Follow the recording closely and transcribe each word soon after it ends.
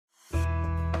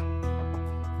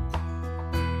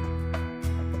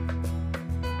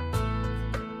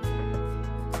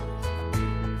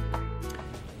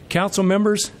Council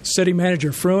members, City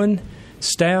Manager Fruin,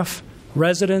 staff,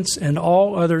 residents, and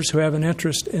all others who have an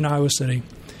interest in Iowa City.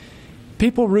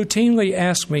 People routinely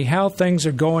ask me how things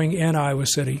are going in Iowa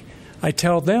City. I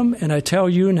tell them, and I tell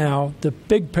you now, the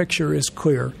big picture is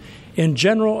clear. In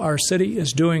general, our city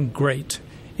is doing great.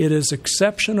 It is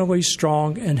exceptionally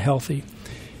strong and healthy.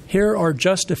 Here are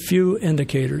just a few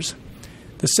indicators.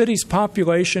 The city's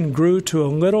population grew to a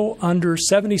little under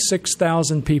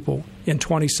 76,000 people in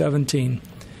 2017.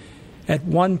 At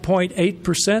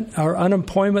 1.8%, our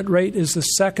unemployment rate is the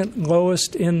second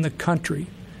lowest in the country.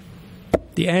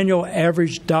 The annual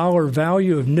average dollar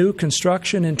value of new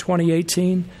construction in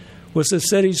 2018 was the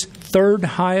city's third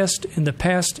highest in the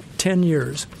past 10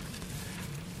 years.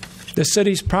 The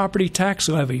city's property tax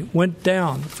levy went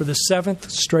down for the seventh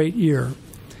straight year.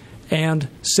 And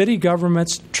city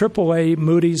government's AAA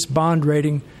Moody's bond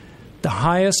rating, the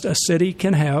highest a city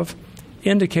can have,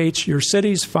 indicates your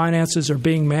city's finances are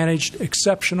being managed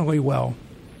exceptionally well.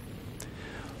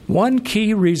 One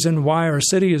key reason why our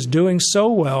city is doing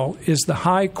so well is the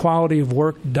high quality of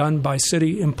work done by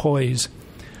city employees.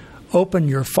 Open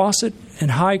your faucet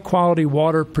and high-quality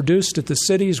water produced at the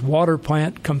city's water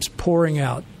plant comes pouring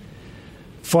out.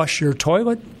 Flush your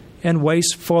toilet and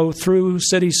waste flow through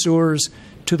city sewers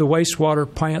to the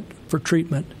wastewater plant for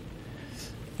treatment.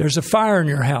 There's a fire in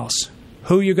your house.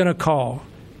 Who are you going to call?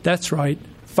 That's right,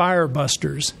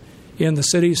 firebusters in the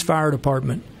city's fire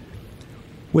department.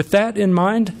 With that in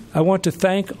mind, I want to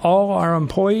thank all our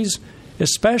employees,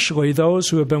 especially those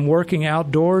who have been working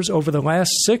outdoors over the last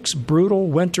 6 brutal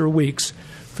winter weeks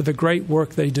for the great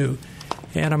work they do.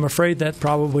 And I'm afraid that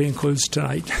probably includes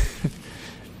tonight.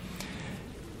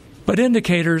 But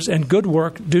indicators and good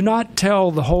work do not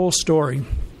tell the whole story.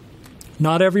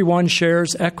 Not everyone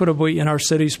shares equitably in our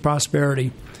city's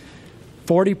prosperity.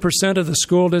 40% of the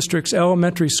school district's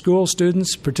elementary school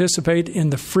students participate in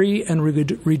the free and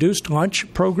reduced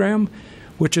lunch program,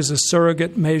 which is a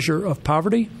surrogate measure of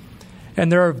poverty.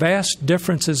 And there are vast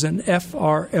differences in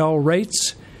FRL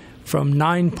rates from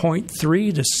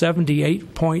 9.3 to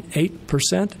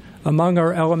 78.8% among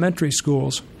our elementary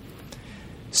schools.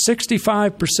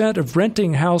 65% of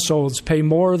renting households pay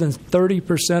more than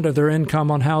 30% of their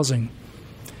income on housing.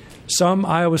 Some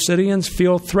Iowa Cityans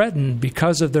feel threatened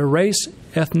because of their race,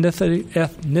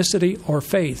 ethnicity, or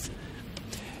faith.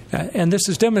 And this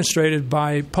is demonstrated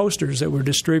by posters that were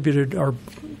distributed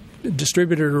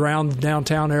around the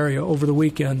downtown area over the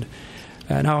weekend.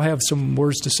 And I'll have some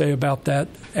words to say about that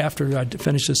after I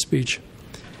finish this speech.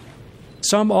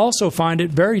 Some also find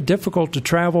it very difficult to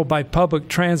travel by public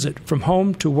transit from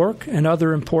home to work and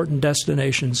other important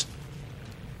destinations.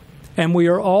 And we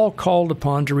are all called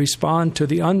upon to respond to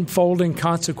the unfolding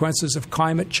consequences of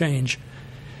climate change.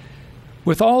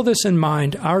 With all this in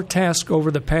mind, our task over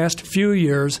the past few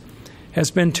years has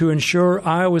been to ensure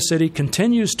Iowa City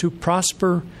continues to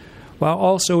prosper while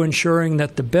also ensuring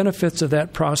that the benefits of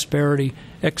that prosperity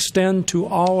extend to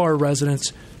all our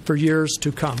residents for years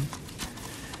to come.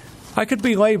 I could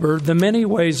belabor the many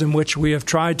ways in which we have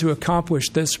tried to accomplish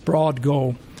this broad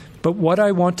goal, but what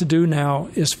I want to do now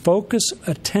is focus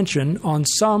attention on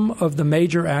some of the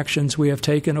major actions we have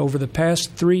taken over the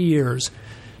past 3 years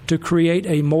to create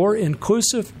a more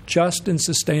inclusive, just, and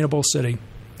sustainable city.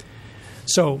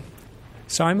 So,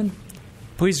 Simon,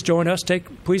 please join us.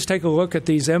 Please take a look at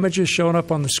these images showing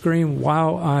up on the screen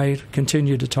while I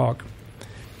continue to talk.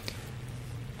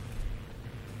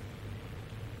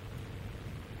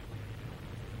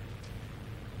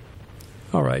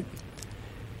 All right.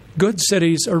 Good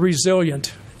cities are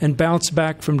resilient and bounce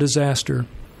back from disaster.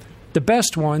 The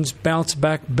best ones bounce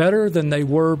back better than they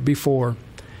were before.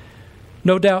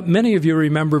 No doubt many of you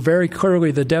remember very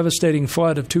clearly the devastating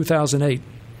flood of 2008.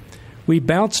 We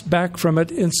bounced back from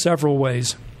it in several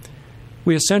ways.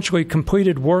 We essentially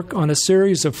completed work on a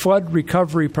series of flood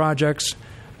recovery projects,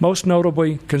 most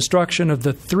notably construction of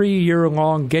the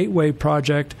 3-year-long Gateway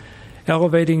project,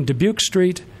 elevating Dubuque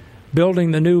Street,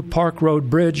 building the new Park Road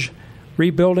Bridge,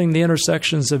 rebuilding the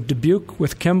intersections of Dubuque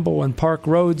with Kimball and Park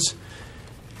Roads,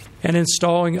 and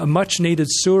installing a much-needed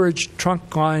sewage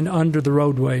trunk line under the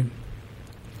roadway.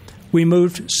 We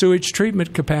moved sewage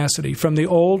treatment capacity from the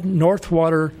old North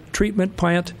Wastewater Treatment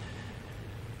Plant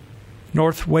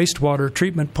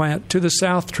to the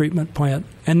South Treatment Plant,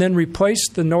 and then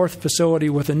replaced the North facility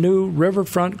with a new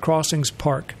Riverfront Crossings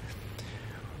Park.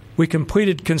 We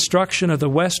completed construction of the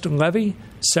West Levee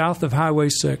south of Highway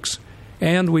 6,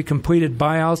 and we completed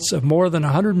buyouts of more than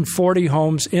 140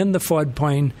 homes in the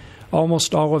floodplain,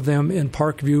 almost all of them in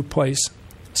Parkview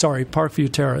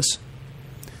Terrace.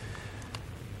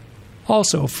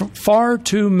 Also, far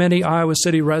too many Iowa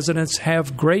City residents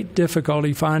have great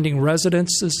difficulty finding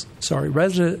residences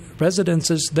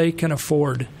they can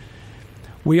afford.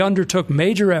 We undertook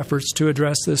major efforts to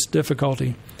address this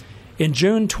difficulty. In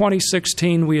June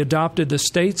 2016, we adopted the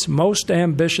state's most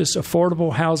ambitious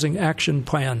affordable housing action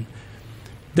plan.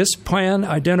 This plan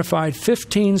identified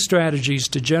 15 strategies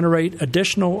to generate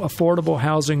additional affordable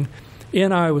housing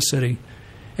in Iowa City,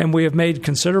 and we have made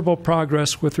considerable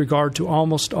progress with regard to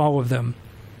almost all of them.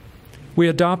 We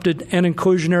adopted an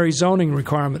inclusionary zoning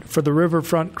requirement for the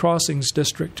Riverfront Crossings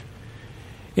District.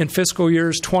 In fiscal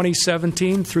years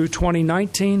 2017 through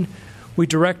 2019, we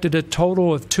directed a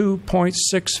total of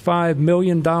 $2.65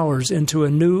 million into a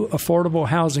new affordable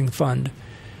housing fund,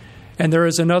 and there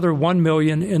is another $1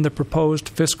 million in the proposed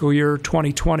fiscal year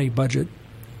 2020 budget.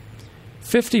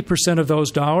 50% of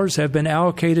those dollars have been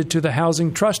allocated to the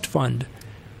Housing Trust Fund,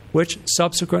 which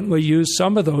subsequently used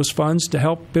some of those funds to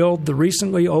help build the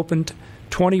recently opened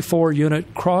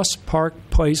 24-unit Cross Park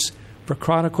Place for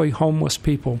chronically homeless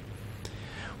people.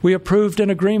 We approved an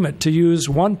agreement to use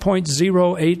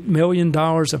 $1.08 million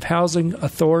of Housing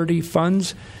Authority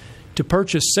funds to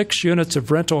purchase 6 units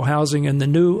of rental housing in the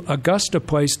new Augusta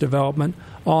Place development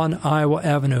on Iowa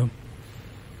Avenue.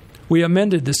 We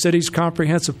amended the city's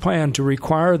comprehensive plan to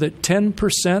require that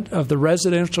 10% of the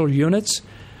residential units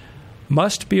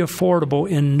must be affordable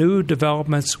in new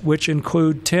developments which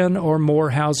include 10 or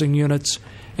more housing units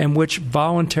and which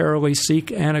voluntarily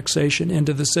seek annexation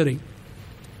into the city.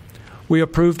 We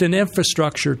approved an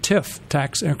infrastructure TIF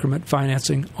tax increment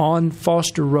financing on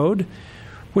Foster Road,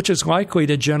 which is likely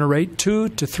to generate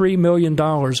 $2 to $3 million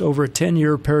over a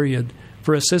 10-year period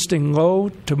for assisting low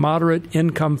to moderate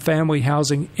income family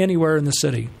housing anywhere in the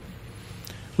city.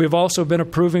 We have also been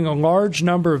approving a large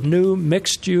number of new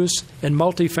mixed-use and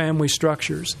multifamily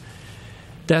structures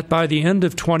that by the end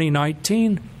of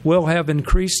 2019 will have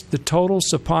increased the total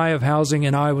supply of housing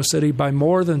in Iowa City by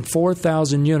more than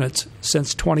 4,000 units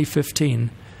since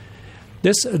 2015.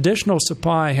 This additional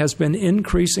supply has been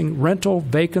increasing rental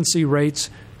vacancy rates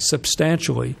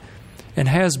substantially and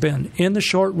has been, in the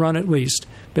short run at least,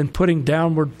 been putting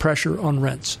downward pressure on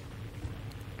rents.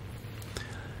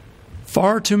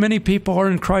 Far too many people are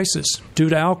in crisis due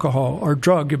to alcohol or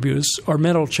drug abuse or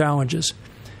mental challenges.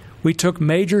 We took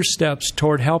major steps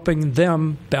toward helping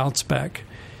them bounce back.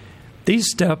 These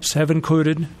steps have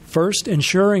included, first,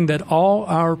 ensuring that all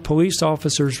our police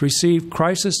officers receive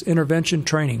crisis intervention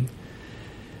training.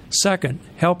 Second,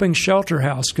 helping Shelter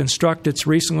House construct its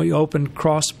recently opened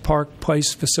Cross Park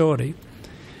Place facility.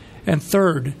 And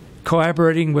third,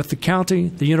 collaborating with the county,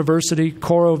 the university,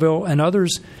 Coralville, and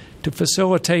others to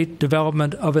facilitate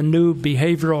development of a new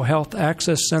behavioral health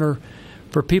access center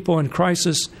for people in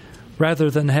crisis rather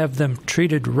than have them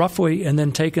treated roughly and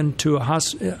then taken to a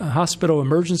hospital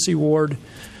emergency ward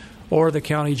or the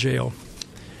county jail.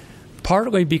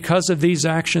 Partly because of these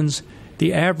actions,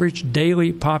 the average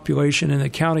daily population in the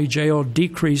county jail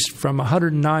decreased from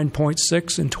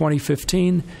 109.6 in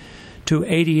 2015 to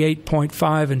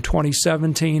 88.5 in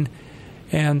 2017,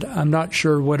 and I'm not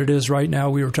sure what it is right now.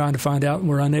 We were trying to find out, and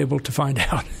we're unable to find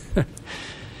out.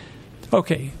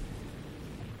 Okay.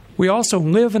 We also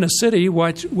live in a city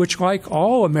which, like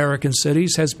all American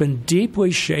cities, has been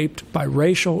deeply shaped by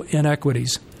racial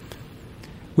inequities.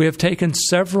 We have taken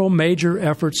several major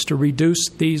efforts to reduce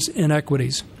these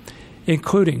inequities,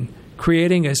 including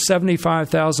creating a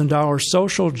 $75,000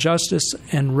 social justice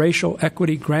and racial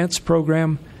equity grants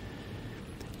program,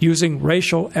 using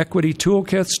racial equity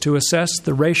toolkits to assess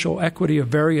the racial equity of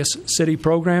various city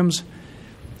programs,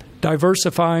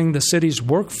 diversifying the city's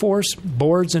workforce,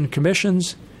 boards, and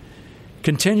commissions,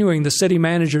 continuing the City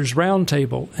Manager's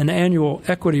Roundtable, an annual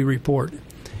equity report,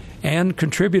 and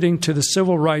contributing to the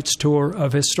Civil Rights Tour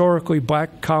of historically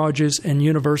black colleges and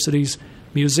universities,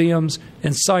 museums,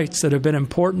 and sites that have been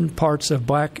important parts of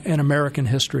black and American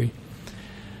history.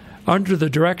 Under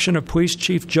the direction of Police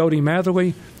Chief Jody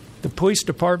Matherly, the police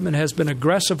department has been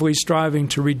aggressively striving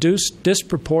to reduce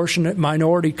disproportionate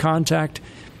minority contact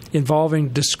involving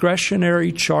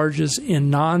discretionary charges in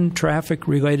non-traffic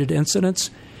related incidents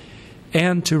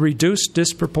and to reduce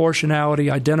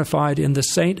disproportionality identified in the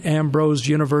St. Ambrose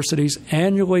University's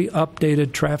annually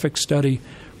updated traffic study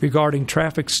regarding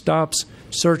traffic stops,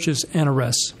 searches, and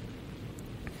arrests.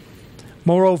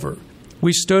 Moreover,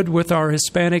 we stood with our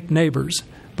Hispanic neighbors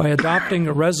by adopting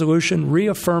a resolution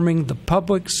reaffirming the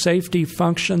public safety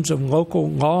functions of local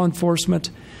law enforcement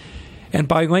and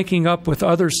by linking up with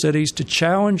other cities to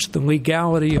challenge the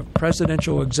legality of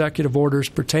presidential executive orders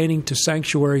pertaining to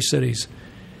sanctuary cities.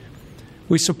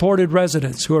 We supported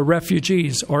residents who are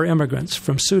refugees or immigrants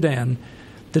from Sudan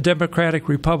the Democratic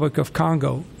Republic of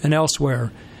Congo, and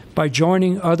elsewhere by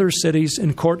joining other cities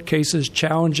in court cases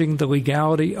challenging the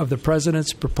legality of the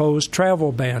president's proposed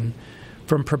travel ban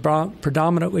from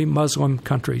predominantly Muslim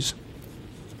countries.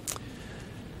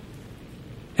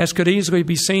 As could easily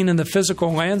be seen in the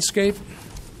physical landscape,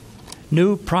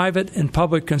 new private and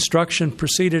public construction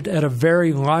proceeded at a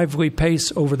very lively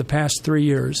pace over the past 3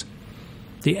 years.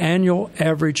 The annual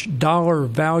average dollar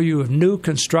value of new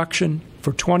construction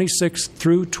for 26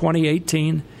 through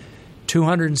 2018,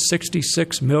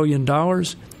 $266 million,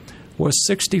 was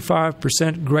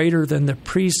 65% greater than the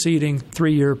preceding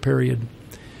 3-year period.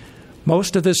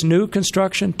 Most of this new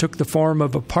construction took the form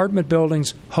of apartment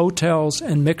buildings, hotels,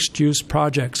 and mixed-use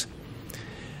projects.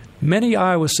 Many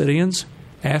Iowa Cityans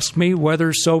ask me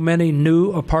whether so many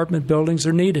new apartment buildings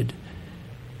are needed.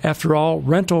 After all,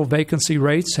 rental vacancy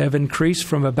rates have increased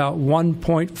from about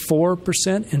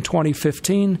 1.4% in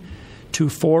 2015 to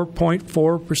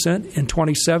 4.4% in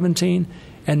 2017,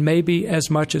 and maybe as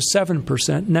much as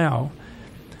 7% now.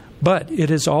 But it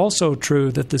is also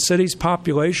true that the city's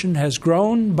population has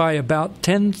grown by about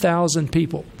 10,000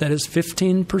 people, that is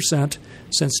 15%,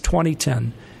 since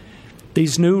 2010.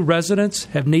 These new residents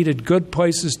have needed good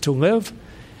places to live,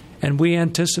 and we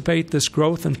anticipate this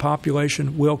growth in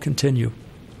population will continue.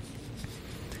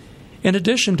 In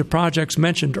addition to projects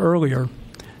mentioned earlier,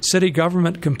 city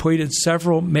government completed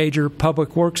several major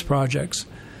public works projects,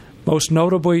 most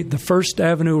notably the First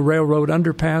Avenue Railroad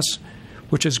Underpass,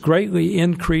 which has greatly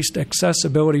increased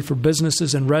accessibility for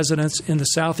businesses and residents in the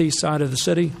southeast side of the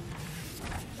city,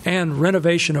 and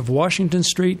renovation of Washington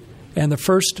Street and the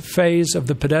first phase of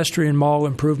the pedestrian mall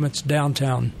improvements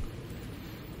downtown.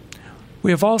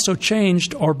 We have also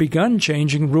changed or begun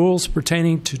changing rules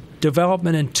pertaining to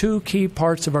development in 2 key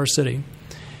parts of our city.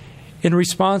 In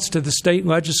response to the state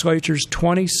legislature's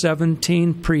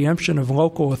 2017 preemption of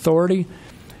local authority,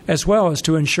 as well as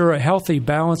to ensure a healthy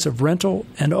balance of rental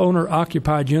and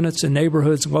owner-occupied units in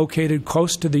neighborhoods located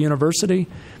close to the university,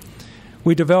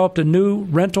 we developed a new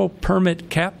rental permit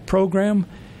cap program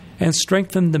and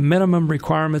strengthened the minimum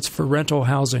requirements for rental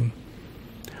housing.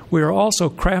 We are also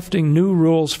crafting new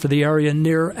rules for the area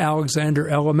near Alexander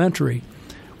Elementary,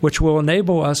 which will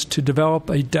enable us to develop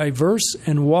a diverse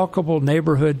and walkable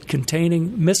neighborhood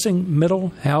containing missing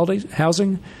middle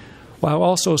housing, while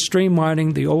also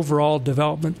streamlining the overall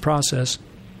development process.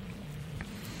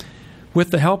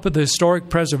 With the help of the Historic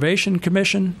Preservation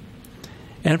Commission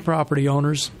and property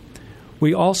owners,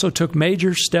 we also took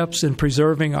major steps in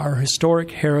preserving our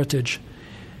historic heritage.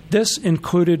 This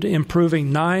included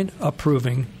approving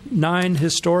 9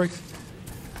 historic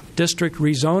district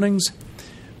rezonings,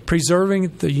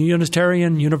 preserving the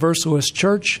Unitarian Universalist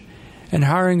Church, and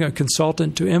hiring a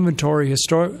consultant to inventory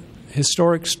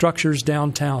historic structures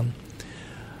downtown.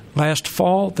 Last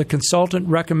fall, the consultant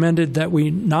recommended that we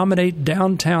nominate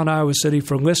downtown Iowa City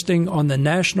for listing on the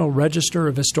National Register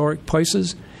of Historic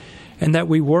Places, and that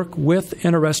we work with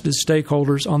interested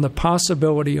stakeholders on the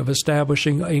possibility of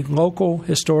establishing a local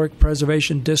historic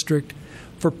preservation district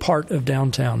for part of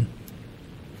downtown.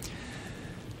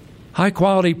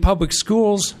 High-quality public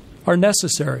schools are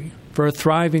necessary for a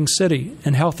thriving city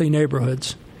and healthy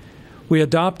neighborhoods. We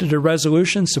adopted a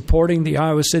resolution supporting the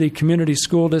Iowa City Community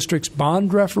School District's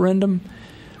bond referendum,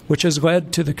 which has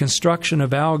led to the construction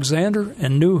of Alexander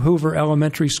and New Hoover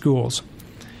Elementary Schools,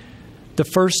 the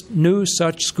first new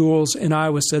such schools in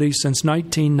Iowa City since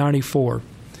 1994.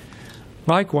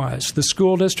 Likewise, the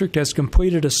school district has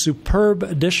completed a superb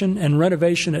addition and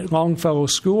renovation at Longfellow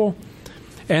School,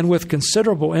 and with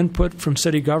considerable input from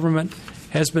city government,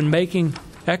 has been making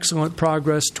excellent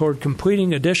progress toward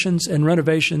completing additions and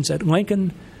renovations at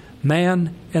Lincoln,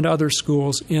 Mann, and other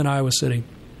schools in Iowa City.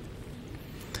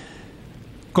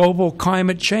 Global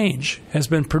climate change has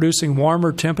been producing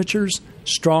warmer temperatures,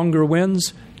 stronger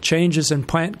winds, changes in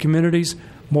plant communities,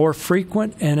 more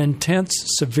frequent and intense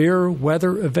severe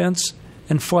weather events,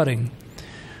 and flooding.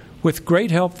 With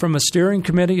great help from a steering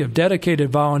committee of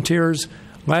dedicated volunteers,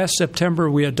 last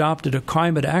September we adopted a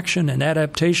climate action and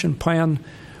adaptation plan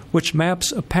which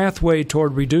maps a pathway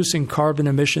toward reducing carbon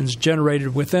emissions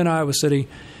generated within Iowa City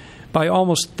by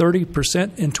almost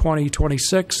 30% in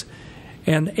 2026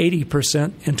 and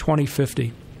 80% in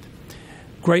 2050.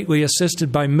 Greatly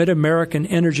assisted by Mid-American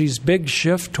Energy's big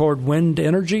shift toward wind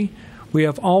energy, we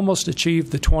have almost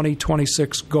achieved the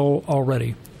 2026 goal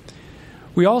already.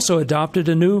 We also adopted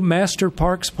a new master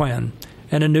parks plan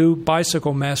and a new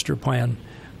bicycle master plan,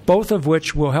 both of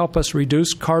which will help us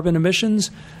reduce carbon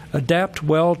emissions, adapt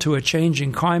well to a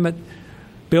changing climate,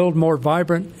 build more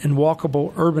vibrant and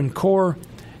walkable urban core,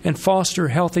 and foster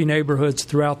healthy neighborhoods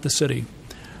throughout the city.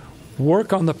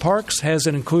 Work on the parks has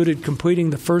included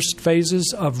completing the first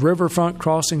phases of Riverfront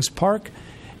Crossings Park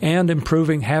and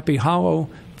improving Happy Hollow,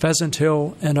 Pheasant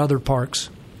Hill, and other parks.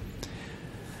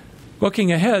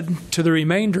 Looking ahead to the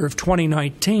remainder of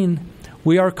 2019,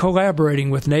 we are collaborating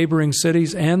with neighboring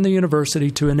cities and the university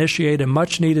to initiate a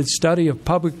much-needed study of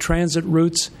public transit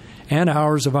routes and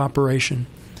hours of operation.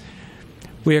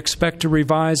 We expect to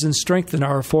revise and strengthen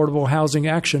our Affordable Housing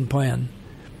Action Plan.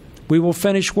 We will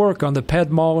finish work on the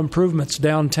Ped Mall improvements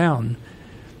downtown,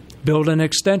 build an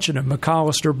extension of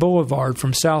McAllister Boulevard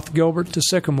from South Gilbert to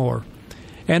Sycamore,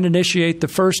 and initiate the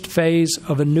first phase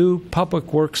of a new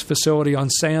public works facility on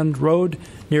Sand Road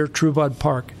near Trubud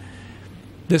Park.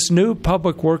 This new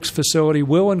public works facility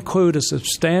will include a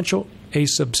substantial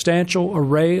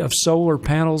array of solar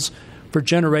panels for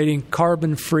generating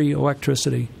carbon-free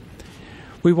electricity.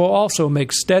 We will also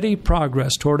make steady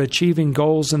progress toward achieving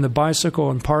goals in the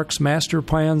bicycle and parks master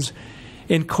plans,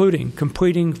 including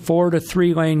completing 4 to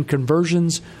 3 lane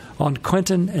conversions on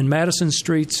Clinton and Madison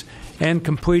Streets and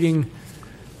completing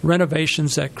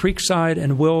renovations at Creekside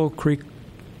and Willow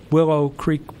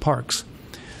Creek Parks.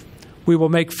 We will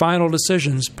make final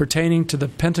decisions pertaining to the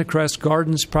Pentacrest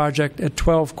Gardens project at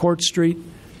 12 Court Street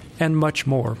and much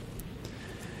more.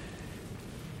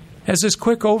 As this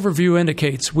quick overview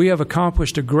indicates, we have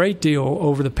accomplished a great deal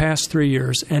over the past 3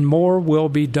 years, and more will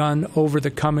be done over the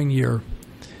coming year.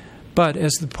 But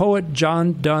as the poet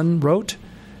John Donne wrote,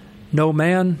 no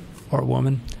man or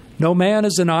woman, no man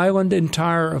is an island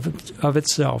entire of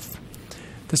itself.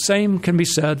 The same can be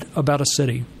said about a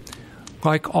city.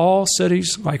 Like all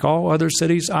other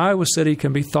cities, Iowa City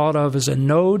can be thought of as a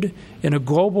node in a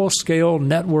global-scale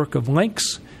network of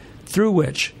links through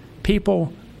which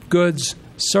people, goods,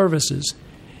 services,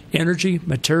 energy,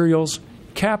 materials,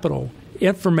 capital,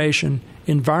 information,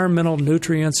 environmental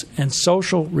nutrients, and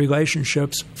social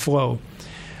relationships flow.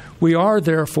 We are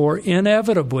therefore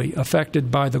inevitably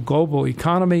affected by the global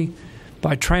economy,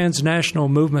 by transnational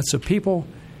movements of people,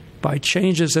 by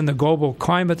changes in the global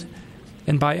climate,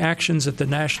 and by actions at the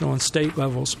national and state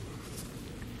levels.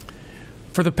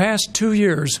 For the past 2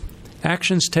 years,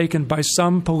 actions taken by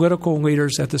some political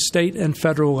leaders at the state and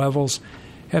federal levels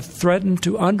have threatened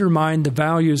to undermine the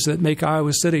values that make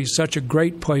Iowa City such a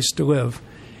great place to live,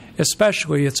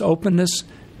 especially its openness,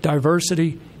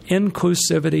 diversity,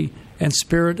 inclusivity, and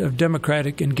spirit of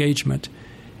democratic engagement.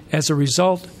 As a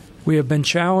result, we have been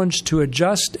challenged to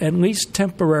adjust, at least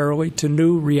temporarily, to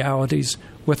new realities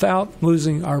without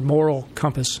losing our moral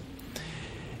compass.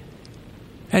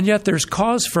 And yet there's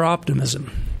cause for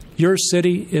optimism. Your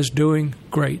city is doing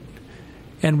great.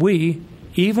 And we,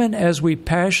 even as we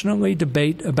passionately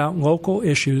debate about local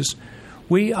issues,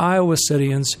 we Iowa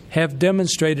Cityans have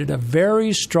demonstrated a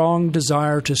very strong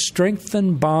desire to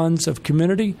strengthen bonds of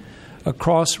community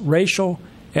across racial,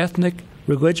 ethnic,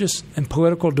 religious, and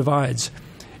political divides,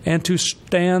 and to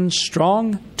stand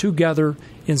strong together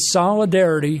in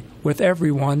solidarity with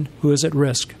everyone who is at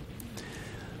risk.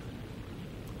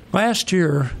 Last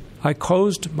year, I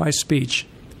closed my speech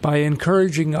by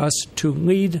encouraging us to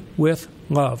lead with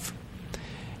love.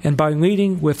 And by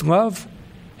leading with love,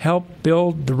 help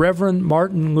build the Reverend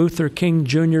Martin Luther King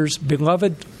Jr.'s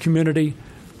beloved community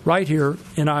right here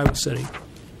in Iowa City.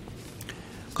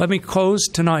 Let me close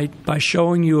tonight by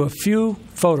showing you a few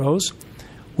photos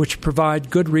which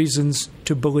provide good reasons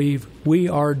to believe we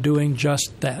are doing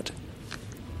just that.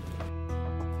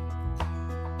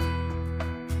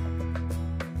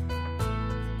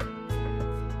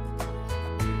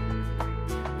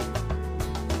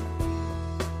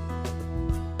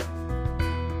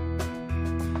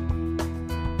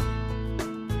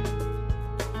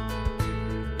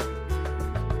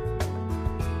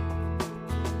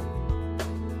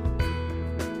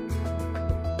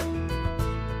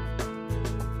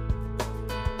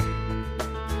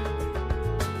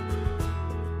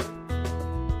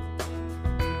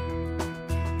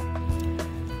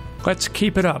 Let's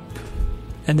keep it up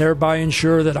and thereby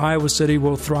ensure that Iowa City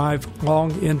will thrive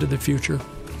long into the future.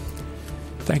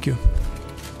 Thank you.